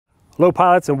Hello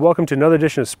pilots, and welcome to another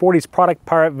edition of Sporty's Product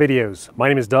Pirate videos. My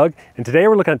name is Doug, and today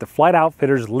we're looking at the Flight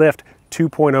Outfitters Lift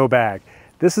 2.0 bag.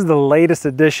 This is the latest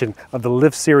edition of the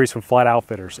Lift series from Flight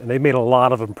Outfitters, and they've made a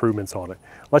lot of improvements on it.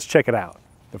 Let's check it out.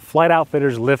 The Flight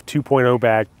Outfitters Lift 2.0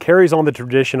 bag carries on the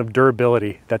tradition of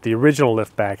durability that the original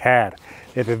Lift bag had.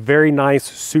 They have a very nice,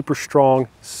 super strong,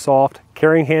 soft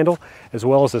carrying handle, as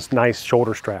well as this nice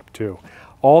shoulder strap too.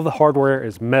 All the hardware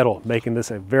is metal, making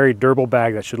this a very durable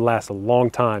bag that should last a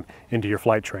long time into your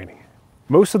flight training.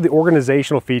 Most of the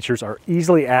organizational features are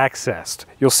easily accessed.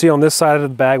 You'll see on this side of the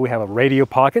bag we have a radio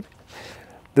pocket.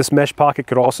 This mesh pocket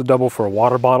could also double for a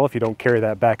water bottle if you don't carry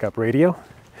that backup radio.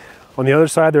 On the other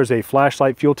side there's a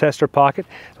flashlight fuel tester pocket,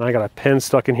 and I got a pen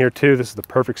stuck in here too. This is the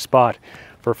perfect spot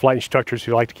for flight instructors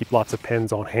who like to keep lots of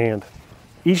pens on hand.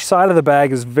 Each side of the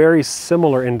bag is very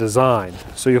similar in design.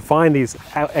 So you'll find these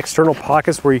external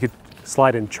pockets where you could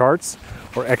slide in charts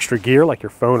or extra gear like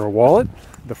your phone or wallet.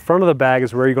 The front of the bag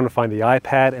is where you're going to find the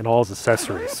iPad and all its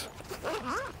accessories.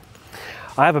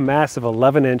 I have a massive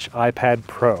 11-inch iPad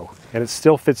Pro, and it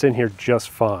still fits in here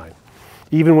just fine,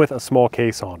 even with a small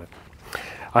case on it.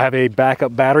 I have a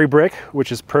backup battery brick,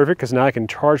 which is perfect because now I can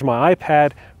charge my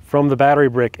iPad from the battery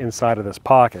brick inside of this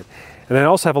pocket. And then I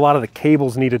also have a lot of the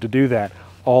cables needed to do that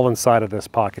all inside of this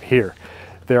pocket here.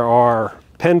 There are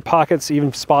pen pockets,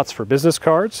 even spots for business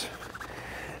cards.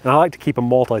 And I like to keep a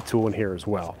multi-tool in here as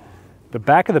well. The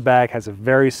back of the bag has a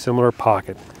very similar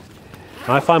pocket. And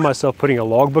I find myself putting a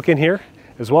logbook in here,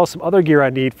 as well as some other gear I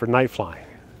need for night flying.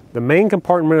 The main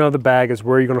compartment of the bag is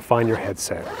where you're going to find your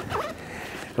headset.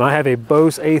 And I have a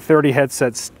Bose A30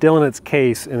 headset still in its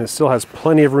case, and it still has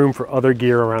plenty of room for other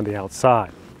gear around the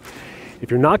outside. If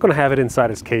you're not going to have it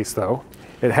inside its case though,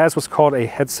 it has what's called a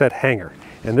headset hanger,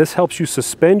 and this helps you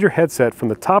suspend your headset from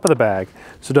the top of the bag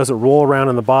so it doesn't roll around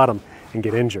in the bottom and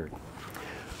get injured.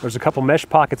 There's a couple mesh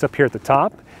pockets up here at the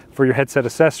top for your headset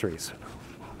accessories.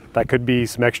 That could be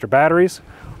some extra batteries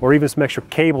or even some extra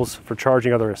cables for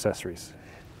charging other accessories.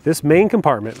 This main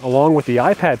compartment, along with the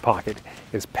iPad pocket,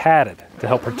 is padded to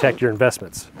help protect your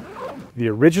investments. The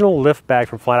original Lift bag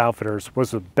from Flight Outfitters was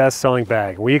the best-selling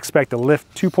bag. We expect the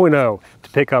Lift 2.0 to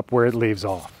pick up where it leaves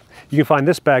off. You can find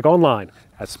this bag online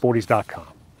at sportys.com.